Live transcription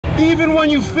Even when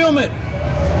you film it,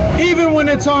 even when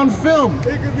it's on film,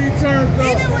 It could be turned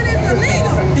up. Even when it's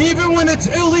illegal. even when it's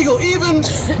illegal, even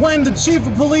when the chief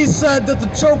of police said that the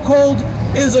chokehold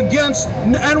is against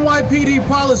NYPD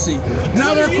policy.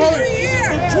 Now they're calling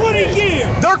 20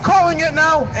 years. They're calling it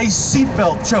now a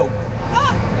seatbelt choke.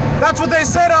 That's what they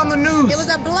said on the news. It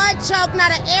was a blood choke,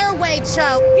 not an airway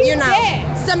choke. You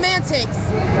know, semantics.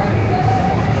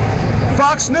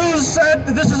 Fox News said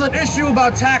that this is an issue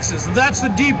about taxes. That's the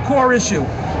deep core issue,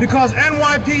 because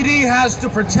NYPD has to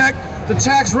protect the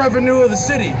tax revenue of the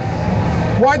city.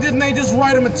 Why didn't they just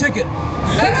write him a ticket?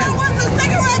 Where was the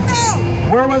cigarette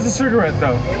though? Where was the cigarette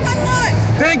though? What?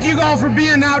 Thank you all for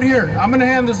being out here. I'm gonna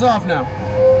hand this off now.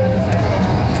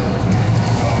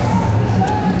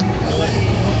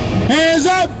 Hands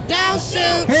up! Don't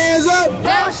shoot! Hands up!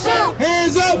 Don't shoot!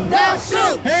 Hands up! Don't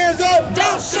shoot! Hands up!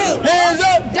 Don't shoot! Hands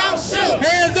up! Don't shoot!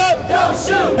 Hands up! Don't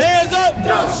shoot! Hands up!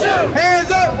 Don't shoot!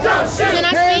 Hands up! Don't shoot! Can I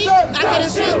Hands speak? up! I couldn't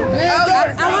speak.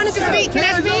 I wanted to speak. Can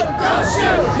I speak? Don't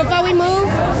shoot! Before we move?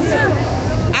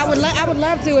 I would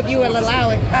love to if you would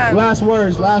allow it. Last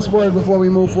words before we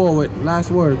move forward.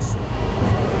 Last words.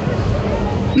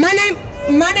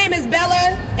 My name is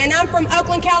Bella, and I'm from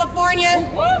Oakland, California.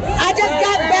 I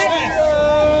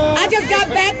just got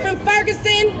back from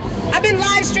Ferguson. I've been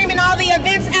live streaming all the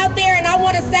events out there, and I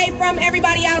want to say from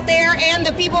everybody out there and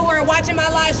the people who are watching my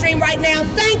live stream right now,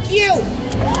 thank you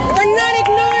for not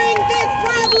ignoring this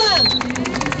problem.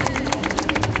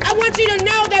 I want you to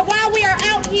know that while we are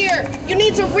out here, you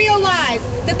need to realize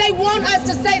that they want us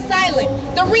to stay silent.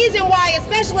 The reason why,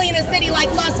 especially in a city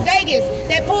like Las Vegas,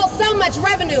 that pulls so much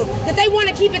revenue, that they want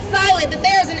to keep it silent, that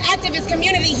there is an activist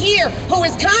community here who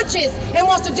is conscious and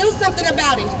wants to do something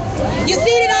about it. You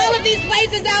see that all of these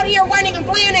places out here weren't even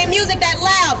playing their music that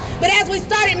loud, but as we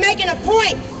started making a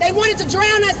point, they wanted to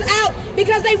drown us out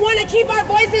because they want to keep our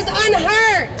voices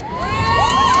unheard.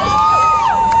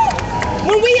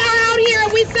 When we are out here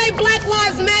and we say Black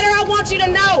Lives Matter, I want you to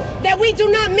know that we do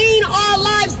not mean all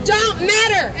lives don't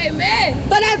matter. Amen.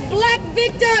 But as Black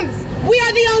victims, we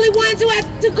are the only ones who have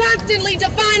to constantly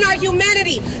define our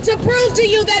humanity, to prove to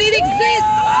you that it exists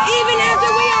even after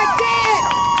we are dead.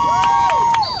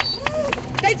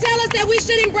 They tell us that we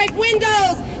shouldn't break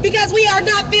windows because we are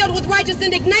not filled with righteous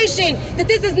indignation, that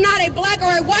this is not a black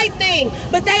or a white thing,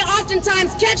 but they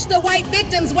oftentimes catch the white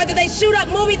victims, whether they shoot up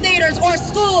movie theaters or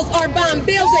schools or bomb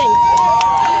buildings.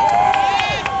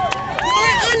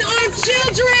 Our unarmed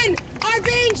children are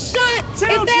being shot.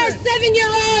 If they're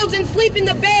 7-year-olds and sleep in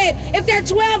the bed, if they're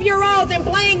 12-year-olds and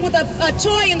playing with a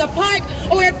toy in the park,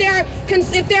 or if they're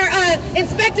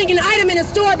inspecting an item in a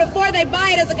store before they buy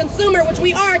it as a consumer, which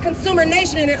we are a consumer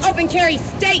nation in an open carry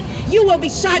state, you will be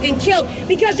shot and killed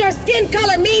because your skin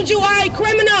color means you are a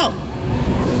criminal.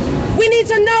 We need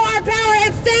to know our power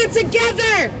and stand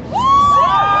together.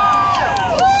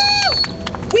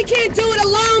 We can't do it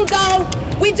alone though.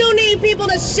 We do need people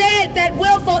to shed that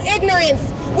willful ignorance.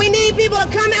 We need people to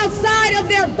come outside of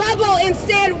their bubble and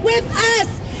stand with us.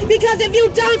 Because if you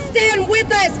don't stand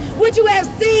with us, what you have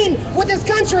seen with this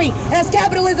country as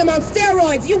capitalism on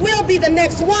steroids, you will be the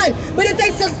next one. But if they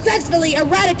successfully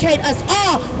eradicate us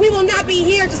all, we will not be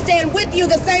here to stand with you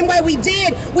the same way we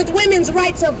did with women's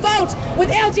right to vote,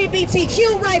 with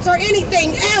LGBTQ rights, or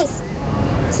anything else.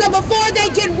 So before they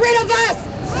get rid of us,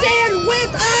 stand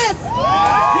with us.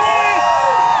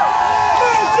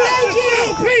 Thank you.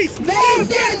 Peace. No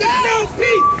justice, no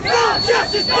peace. No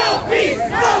justice, no peace.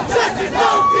 No justice,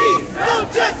 no peace. No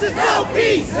justice, no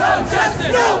peace. No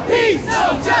justice, no peace. No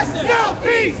justice, no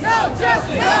peace. No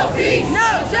justice, no peace.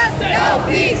 No justice, no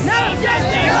peace. No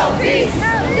justice, no peace.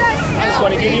 I just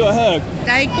want to give you a hug.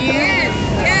 Thank you.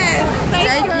 Yes.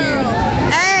 Thank you.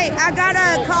 Hey, I got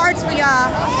cards for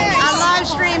y'all. I live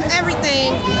stream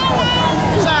everything.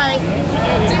 Sorry. Do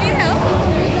you need help?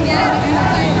 Yeah.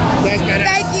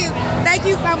 Thank you. Thank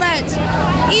you so much.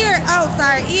 Here,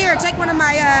 here, take one of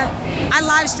my, I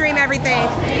live stream everything.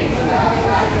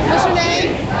 What's your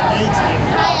name?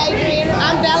 Hi, Adrian.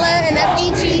 I'm Bella, and that's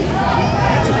Ichi.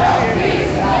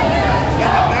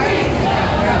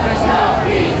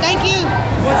 Thank you. Do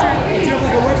you have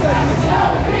like a website?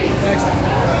 Excellent.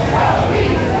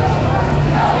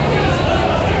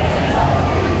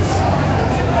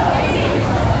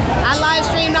 I live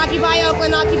streamed Occupy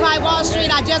Oakland, Occupy Wall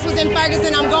Street. I just was in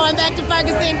Ferguson. I'm going back to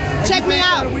Ferguson. Check me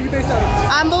out. Where you based out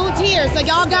of? I moved here, so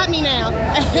y'all got me now.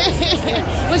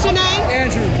 What's your name?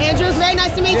 Andrew. Andrew, it's very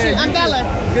nice to meet you. I'm Bella.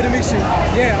 Good to meet you.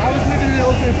 Yeah, I was living in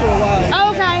Oakland for a while.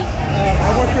 Oh, okay.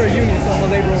 I work for a union, so I'm a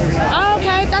labor organizer. Oh,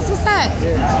 okay. That's what's up.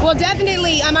 Yeah. Well,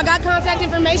 definitely. I got contact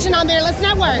information on there. Let's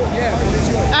network. Yeah, I'll meet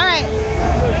you up. All right.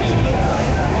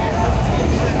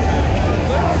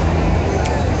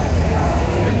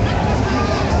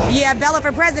 have Bella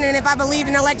for president if I believed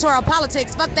in electoral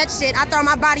politics. Fuck that shit. I throw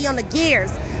my body on the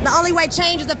gears. The only way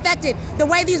change is effected, the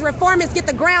way these reformists get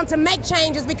the ground to make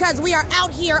change, is because we are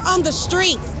out here on the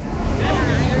streets.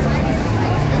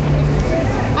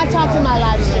 I talk to my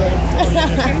live stream.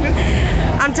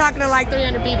 I'm talking to like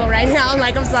 300 people right now. I'm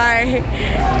like, I'm sorry.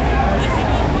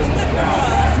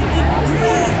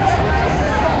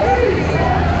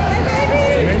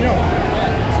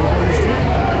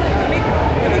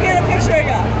 Let me get a picture of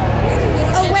you.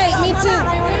 Oh wait, me too.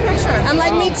 I'm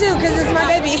like, me too, because it's my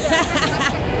baby.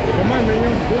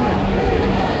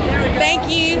 Thank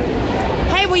you.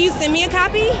 Hey, will you send me a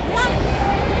copy?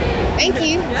 Thank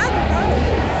you.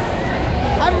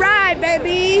 All right,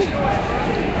 baby.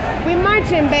 We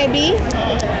marching, baby.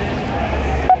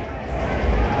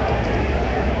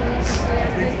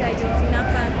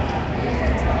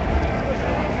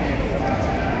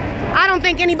 I don't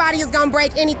think anybody is gonna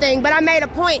break anything, but I made a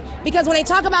point, because when they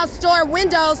talk about store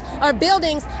windows or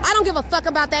buildings, I don't give a fuck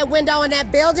about that window in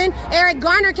that building. Eric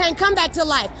Garner can't come back to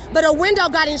life, but a window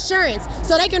got insurance,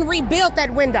 so they can rebuild that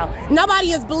window.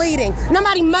 Nobody is bleeding.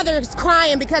 Nobody mother is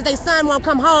crying because their son won't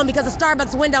come home because the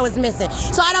Starbucks window is missing.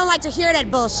 So I don't like to hear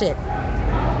that bullshit.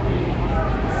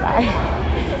 Sorry.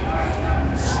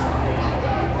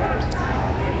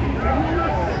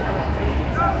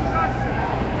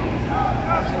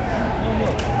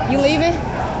 You leaving?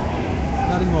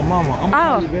 Not even my mama. I'm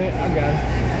Oh. leaving. I got it.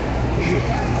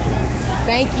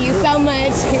 Thank you so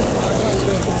much.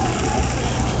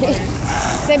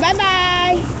 Say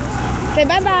bye-bye. Say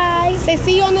bye-bye. Say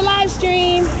see you on the live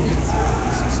stream.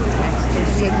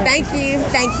 Thank you.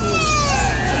 Thank you.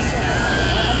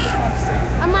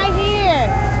 I'm right here.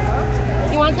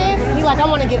 You want this? He's like, I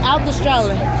want to get out the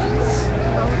stroller.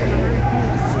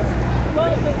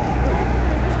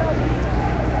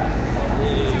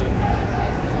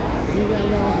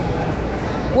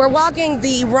 We're walking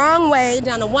the wrong way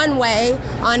down a one-way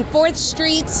on 4th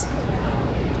Street,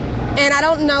 and I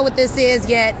don't know what this is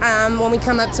yet. When we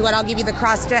come up to it, I'll give you the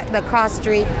cross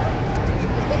street.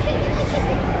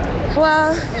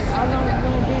 Well,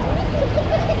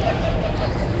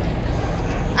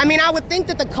 I mean, I would think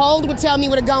that the cold would tell me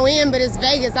where to go in, but it's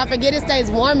Vegas. I forget it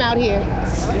stays warm out here.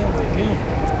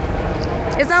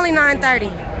 It's only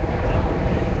 9:30.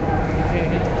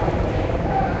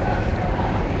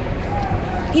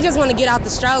 He just want to get out the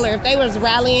stroller. If they was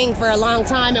rallying for a long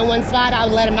time in one spot, I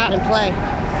would let him out and play.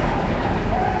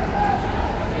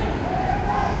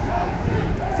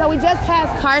 So we just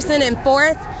passed Carson and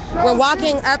 4th. We're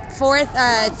walking up 4th.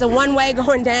 It's a one-way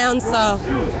going down, so.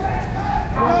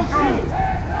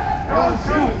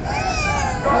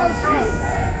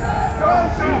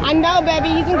 I know, baby.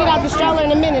 You can get out the stroller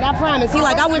in a minute, I promise. He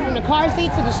like, I went from the car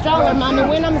seat to the stroller, Mama.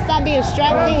 When I'm gonna stop being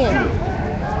strapped in?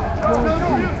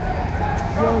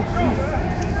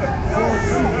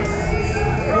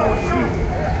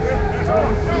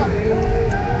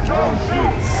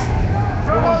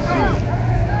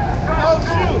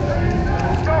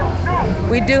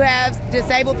 We do have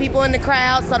disabled people in the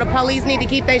crowd, so the police need to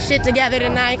keep their shit together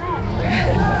tonight.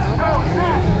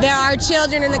 There are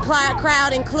children in the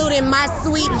crowd, including my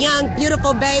sweet, young,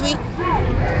 beautiful baby.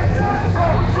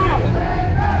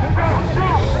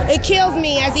 It kills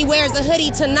me as he wears a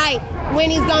hoodie tonight when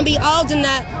he's gonna be old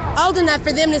enough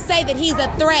for them to say that he's a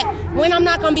threat, when I'm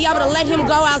not gonna be able to let him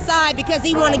go outside because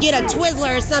he wanna get a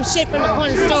Twizzler or some shit from the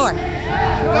corner store.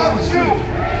 Don't shoot!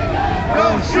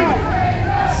 Don't shoot!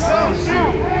 Don't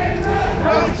shoot!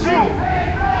 Don't shoot!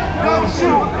 Don't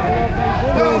shoot!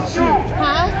 Don't shoot!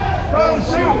 Huh? Don't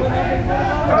shoot!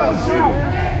 Don't shoot!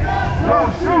 Don't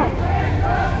shoot!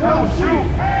 Don't shoot!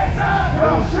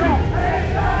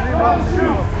 Don't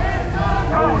shoot!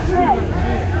 Don't shoot!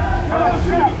 Don't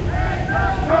shoot!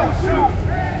 Don't shoot!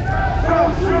 Don't shoot!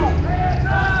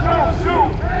 Don't shoot!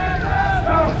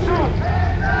 Don't shoot!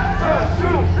 Don't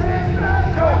shoot!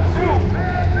 Don't shoot!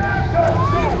 Don't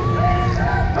shoot!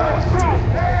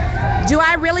 Do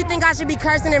I really think I should be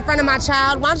cursing in front of my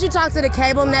child? Why don't you talk to the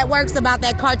cable networks about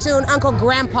that cartoon Uncle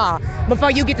Grandpa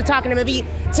before you get to talking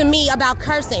to me about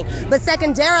cursing? But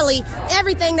secondarily,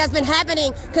 everything that's been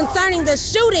happening concerning the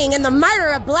shooting and the murder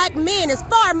of black men is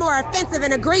far more offensive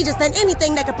and egregious than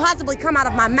anything that could possibly come out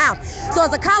of my mouth. So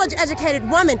as a college-educated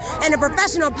woman and a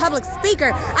professional public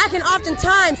speaker, I can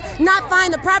oftentimes not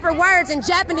find the proper words in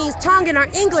Japanese, Tongan, or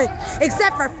English,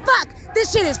 except for fuck.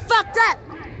 This shit is fucked up.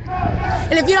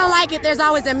 And if you don't like it, there's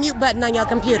always a mute button on your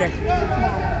computer. No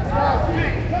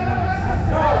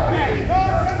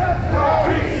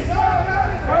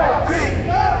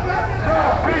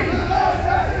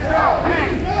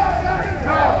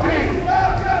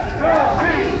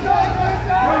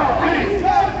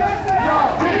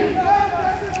peace!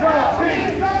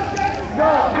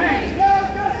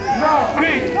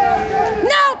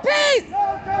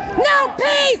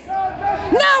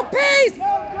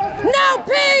 No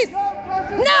peace!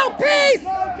 No peace!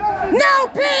 No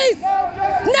peace!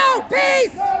 No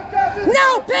peace! No peace!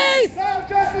 No peace!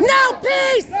 No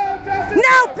peace!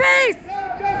 No peace!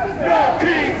 No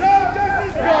peace!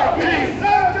 No peace!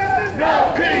 No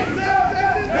peace! No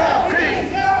peace! No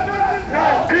peace!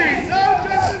 No peace! No peace!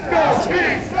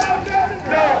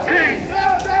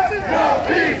 No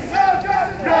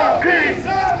peace!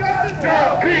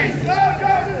 No peace!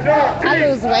 I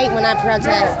lose weight when I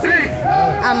protest.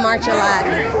 I march a lot.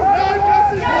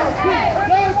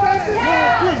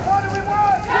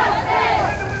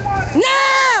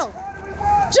 No!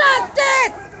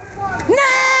 Justice!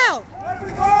 No!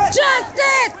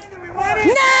 Justice!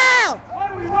 No!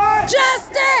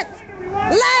 Justice!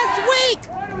 Last week!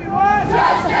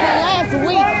 Last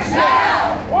week.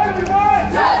 What do we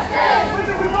want? Justice! What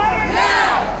do we want?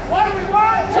 Now! What do we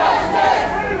want? Justice!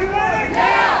 What do we want?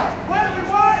 Now! What do we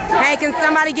want? Hey, can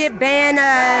somebody get Ben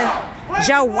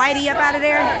Joe Whitey up out of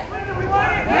there? What do we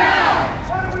want? Now!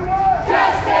 What do we want?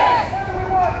 Justice! What do we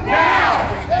want? Now!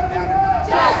 What do we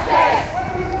want? Justice! What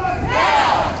do we want?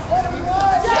 Now! What do we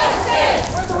want?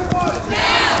 Justice! What do we want?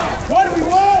 Now! What do we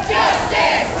want?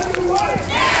 Justice! What do we want?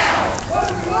 Now! What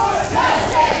do we want?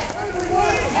 Justice! What do we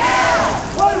want? Now!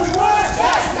 What do we want?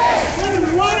 Justice! When do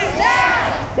we want it?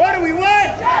 Now! What do we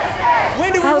want? Justice!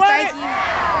 When do we Oh, want thank it? you.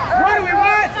 What do we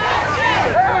want?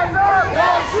 Justice! Hands up!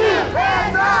 Don't shoot!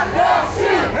 Hands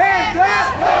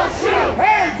up! Don't shoot!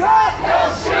 Hands up! Don't shoot! Hands up!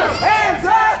 Don't shoot! Hands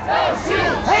up! Don't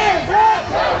shoot! Hands up!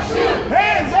 Don't shoot!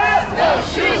 Hands up! Don't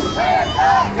shoot! Hands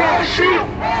up! Don't shoot!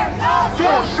 Hands up!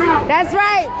 Don't shoot! That's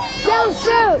right. Don't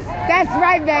shoot. That's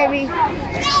right, baby.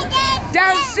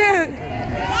 Don't shoot.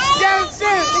 Don't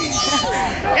shoot.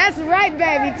 That's right,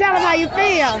 baby. Tell them how you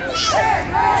feel.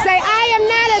 Say, I am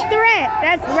not a threat.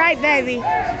 That's right, baby.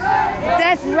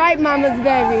 That's right, mama's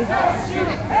baby.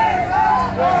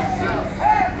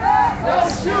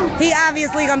 He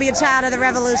obviously gonna be a child of the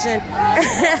revolution.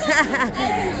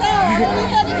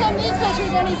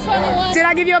 Did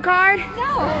I give you a card?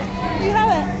 No, you have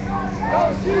it.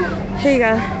 Here you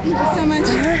go. Thank you so much.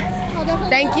 I'll definitely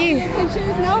Thank you.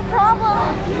 pictures, no problem.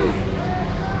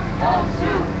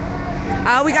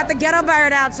 Oh, we got the ghetto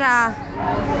bird out, y'all.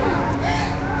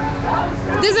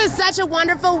 This is such a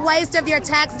wonderful waste of your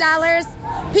tax dollars.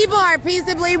 People are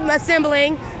peaceably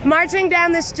assembling, marching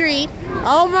down the street.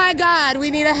 Oh my God,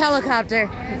 we need a helicopter.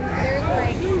 There's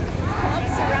like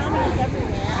cops surrounding us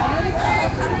everywhere.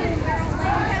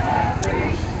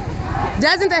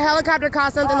 Doesn't the helicopter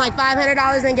cost something like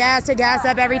 $500 in gas to gas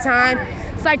up every time?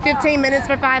 It's like 15 minutes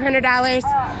for $500.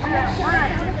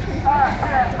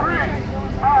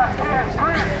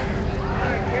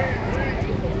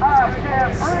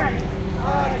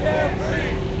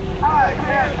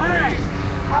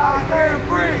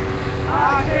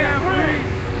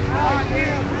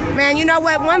 Man, you know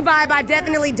what? One vibe I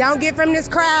definitely don't get from this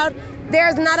crowd.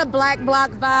 There's not a black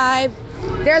bloc vibe.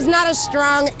 There's not a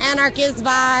strong anarchist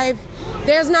vibe.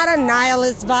 There's not a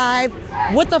nihilist vibe.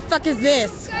 What the fuck is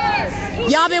this?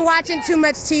 Y'all been watching too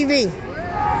much TV.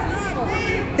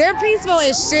 They're peaceful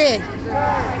as shit.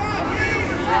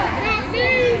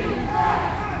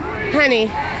 Honey,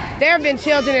 there have been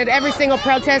children at every single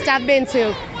protest I've been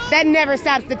to. That never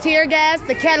stops the tear gas,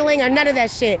 the kettling, or none of that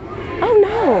shit. Oh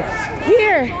no,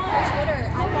 here. Twitter,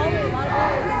 I follow a lot of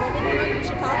people who live in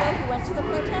Chicago who went to the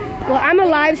protest. Well, I'm a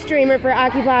live streamer for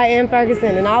Occupy in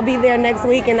Ferguson, and I'll be there next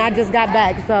week, and I just got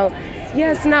back. So,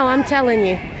 yes, no, I'm telling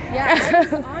you. Yeah, I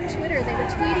was on Twitter. They were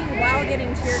tweeting while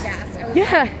getting tear gas. I was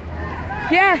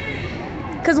Yeah.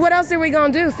 Because what else are we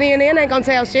going to do? CNN ain't going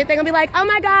to tell shit. They're going to be like, oh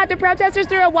my God, the protesters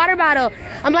threw a water bottle.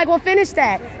 I'm like, well, finish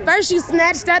that. First, you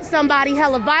snatched up somebody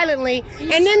hella violently,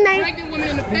 and then they...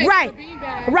 Right.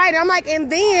 I'm like,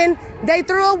 and then they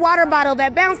threw a water bottle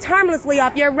that bounced harmlessly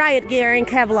off your riot gear in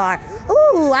Kevlar.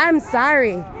 Ooh, I'm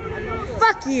sorry.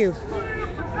 Fuck you.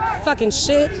 Fucking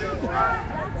shit.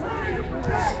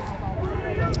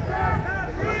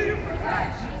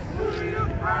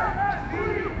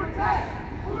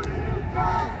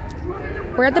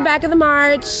 We're at the back of the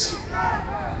march.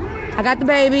 I got the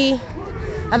baby.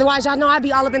 Otherwise, y'all know I'd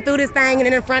be all up and through this thing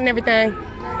and in front and everything.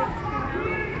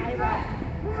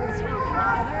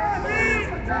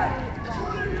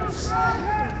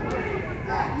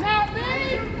 Not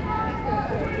me!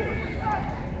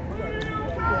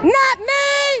 Not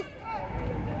me!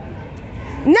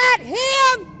 Not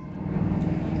him!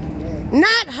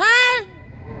 Not her!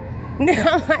 No,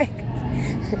 like,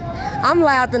 I'm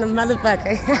loud than a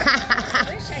motherfucker.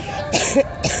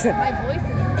 my voice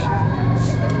is...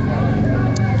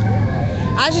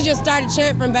 I should just start a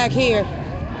chant from back here.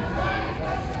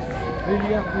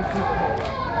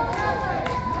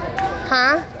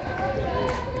 Huh?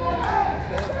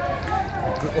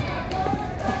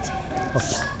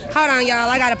 Hold on, y'all.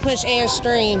 I gotta push and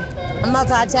stream. I'm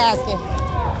multitasking.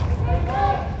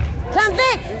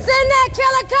 Convict, send that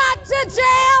killer cop to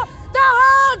jail. The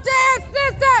whole damn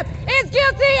system is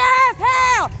guilty as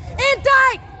hell.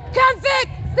 Indict,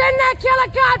 convict, send that killer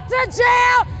cop to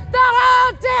jail. The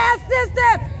whole damn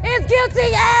system is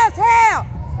guilty as hell.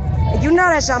 You know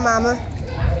that's your mama.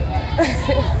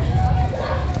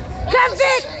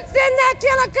 Convict, send that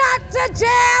killer cop to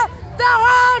jail. The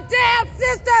whole damn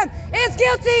system is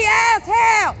guilty as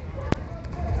hell.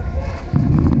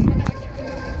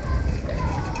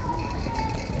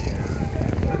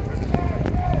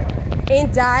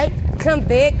 Indict,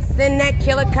 convict, send that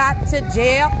killer cop to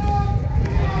jail.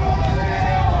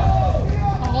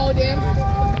 Hold him.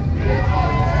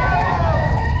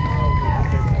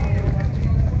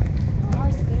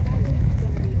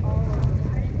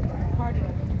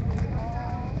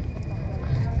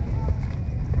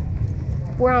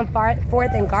 We're on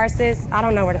 4th and Garces. I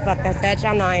don't know where the fuck that's at.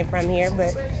 Y'all know I ain't from here,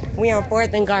 but we on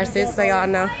 4th and Garces, so y'all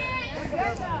know.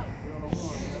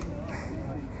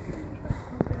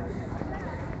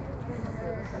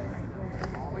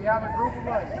 We have a group of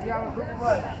us. We have a group of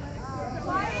us.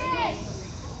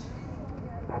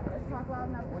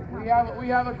 We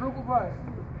have a group of us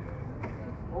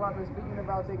who have been speaking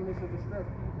about taking this to the strip.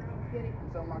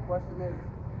 So my question is,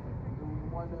 do we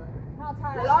want to... How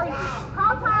tired are you?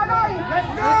 How tired are you? Let's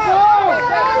go!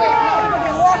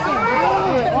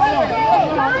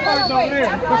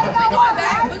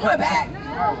 We're going back.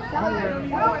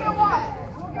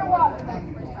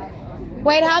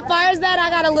 Wait, how far is that?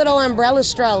 I got a little umbrella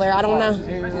stroller. I don't know.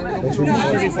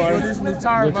 Pretty far. It's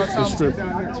tired about The strip.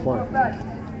 It's far.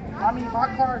 I mean, my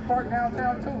car is parked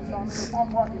downtown too, so I'm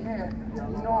walking there. You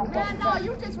know I'm walking. No,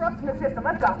 you disrupting the system.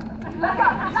 Let's go. Let's go.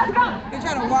 Let's go. You're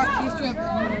trying to walk these strips.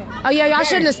 Oh yeah, y'all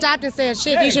shouldn't have stopped and said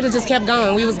shit. You should have just kept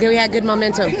going. We had good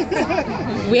momentum.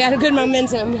 We had a good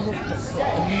momentum. That's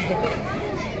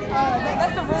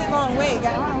a really long way,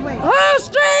 guys. Long way. Who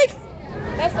streets?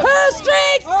 Who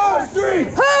streets? Our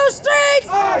streets! Who streets?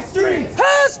 Our streets!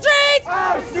 Who streets?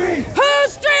 Our streets! Who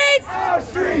streets? Our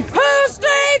streets! Who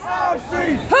streets? Our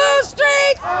streets! Who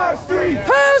streets? Our streets!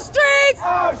 Who streets?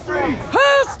 Our streets! Who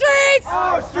streets?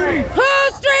 Our streets! Who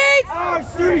streets? Our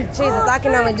streets! Jesus, I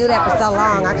can only do that for so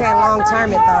long. I can't long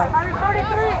term it though.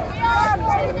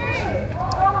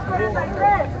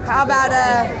 How about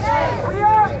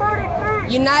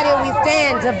united we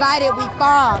stand, divided we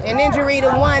fall. An injury to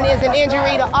one is an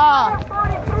injury to all.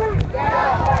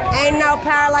 Ain't no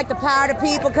power like the power of the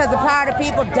people, because the power of the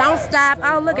people don't stop.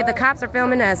 Oh, look at the cops are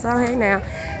filming us. Oh, hey now.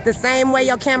 The same way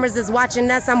your cameras is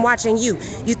watching us, I'm watching you.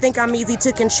 You think I'm easy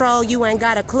to control, you ain't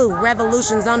got a clue.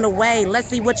 Revolution's on the way. Let's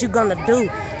see what you gonna do.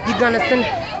 You gonna send...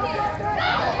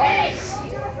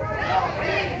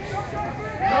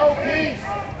 No peace!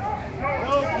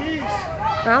 No peace!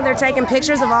 Well, they're taking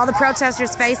pictures of all the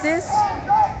protesters' faces.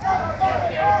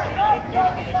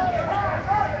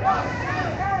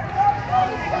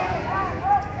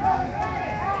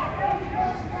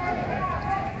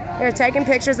 They're taking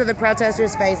pictures of the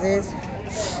protesters' faces,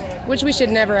 which we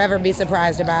should never ever be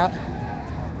surprised about.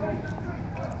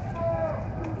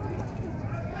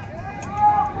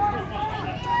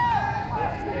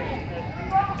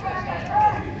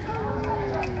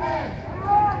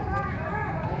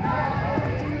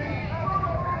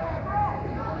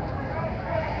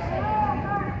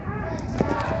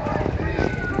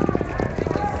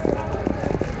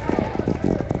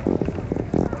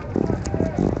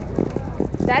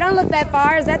 That don't look that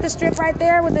far. Is that the strip right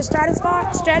there with the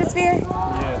stratosphere?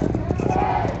 Yeah.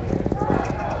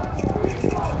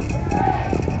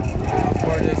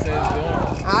 Where they say it's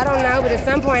going? I don't know, but at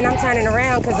some point I'm turning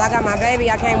around because I got my baby.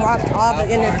 I can't walk all the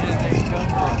in the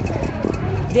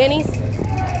Denny's.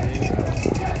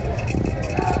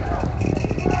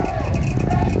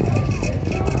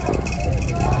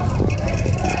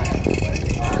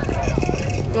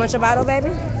 You want your bottle, baby?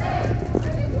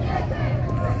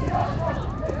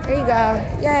 There you go.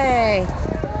 Yay.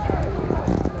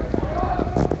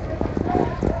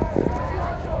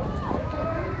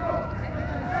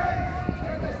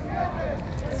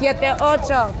 Siete,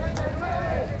 ocho.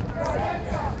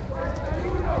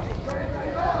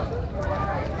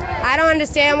 I don't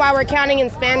understand why we're counting in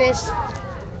Spanish.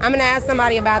 I'm gonna ask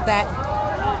somebody about that.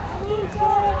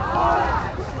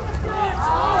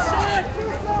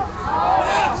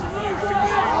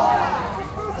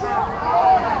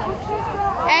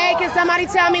 Hey, can somebody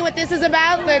tell me what this is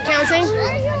about, the counting?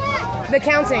 The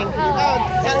counting.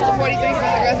 Counting to 43 for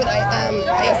the girls at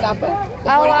Ayosapa.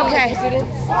 Oh, okay.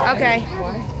 Okay.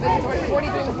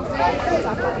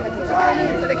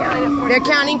 They're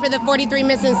counting for the 43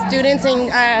 missing students in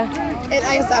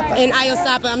Ayosapa. In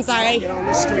Ayosapa, I'm sorry. Get on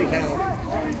the street now.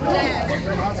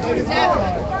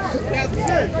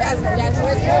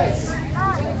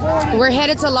 We're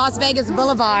headed to Las Vegas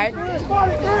Boulevard.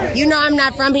 You know I'm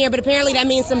not from here, but apparently that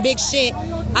means some big shit.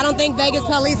 I don't think Vegas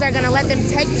police are gonna let them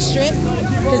take the strip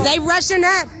because they rushing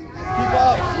up.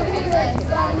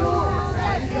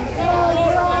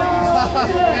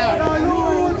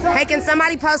 Hey, can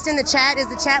somebody post in the chat? Is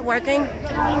the chat working?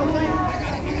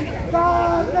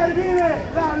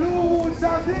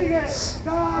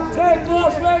 Take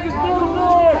Las Vegas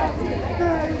Boulevard!